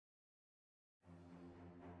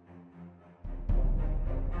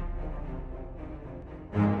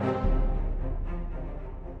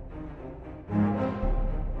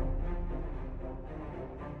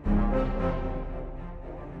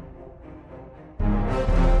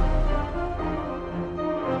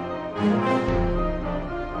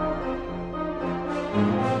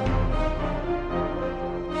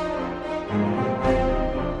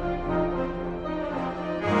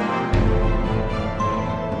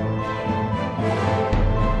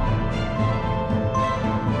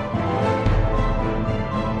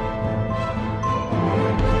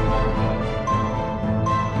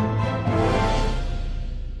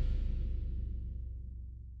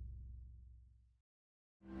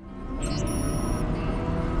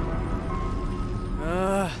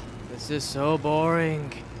This is so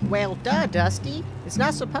boring. Well, duh, Dusty. It's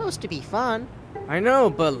not supposed to be fun. I know,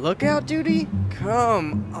 but lookout duty?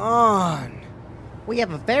 Come on. We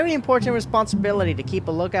have a very important responsibility to keep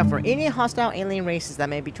a lookout for any hostile alien races that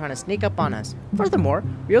may be trying to sneak up on us. Furthermore,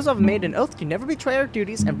 we also have made an oath to never betray our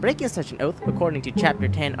duties, and breaking such an oath, according to Chapter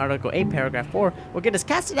 10, Article 8, Paragraph 4, will get us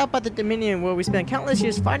casted out by the Dominion, where we spend countless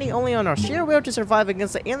years fighting only on our sheer will to survive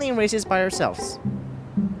against the alien races by ourselves.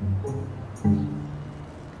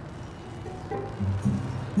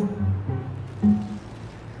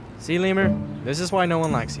 See, Lemur? This is why no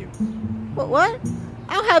one likes you. What?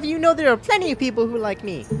 I'll have you know there are plenty of people who like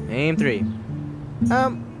me. Name 3.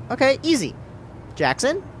 Okay, easy.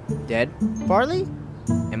 Jackson? Dead. Farley?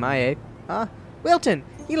 MIA. Wilton.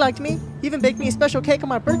 He liked me. He even baked me a special cake on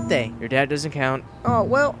my birthday. Your dad doesn't count. Oh,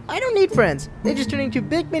 well, I don't need friends. They just turn into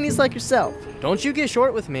big minis like yourself. Don't you get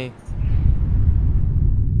short with me.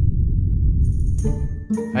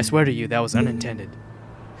 I swear to you, that was unintended.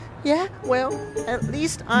 Yeah, well, at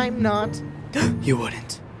least I'm not. You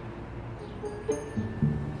wouldn't.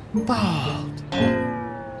 Bald.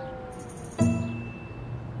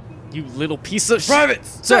 You little piece of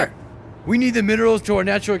Privates! Sir! We need the minerals to our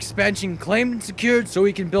natural expansion claimed and secured so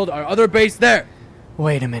we can build our other base there.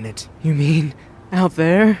 Wait a minute. You mean out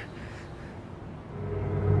there?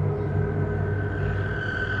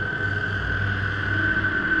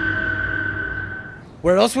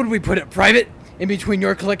 Where else would we put it, Private? In between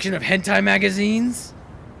your collection of hentai magazines?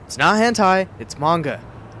 It's not hentai, it's manga.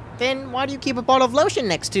 Then why do you keep a bottle of lotion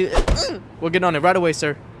next to... We'll get on it right away,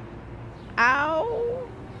 sir. Ow.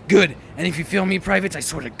 Good. And if you feel me, Privates, I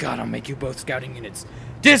swear to God I'll make you both scouting units.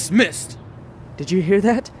 Dismissed! Did you hear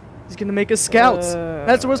that? He's gonna make us scouts.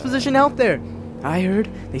 That's the worst position out there. I heard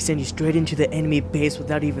they send you straight into the enemy base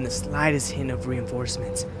without even the slightest hint of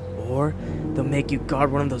reinforcements. Or they'll make you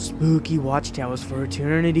guard one of those spooky watchtowers for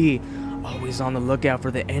eternity. Always on the lookout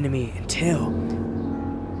for the enemy until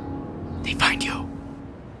they find you.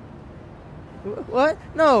 What?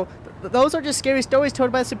 No, those are just scary stories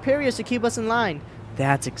told by superiors to keep us in line.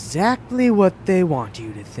 That's exactly what they want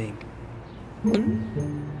you to think.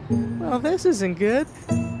 Well, this isn't good.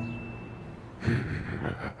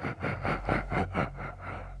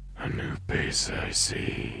 A new base, I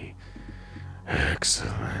see.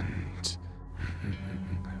 Excellent.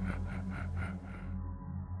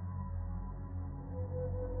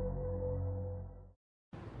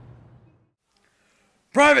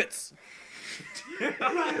 Privates!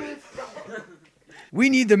 We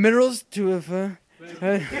need the minerals to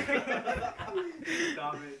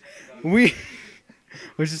we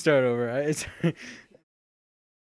should start over.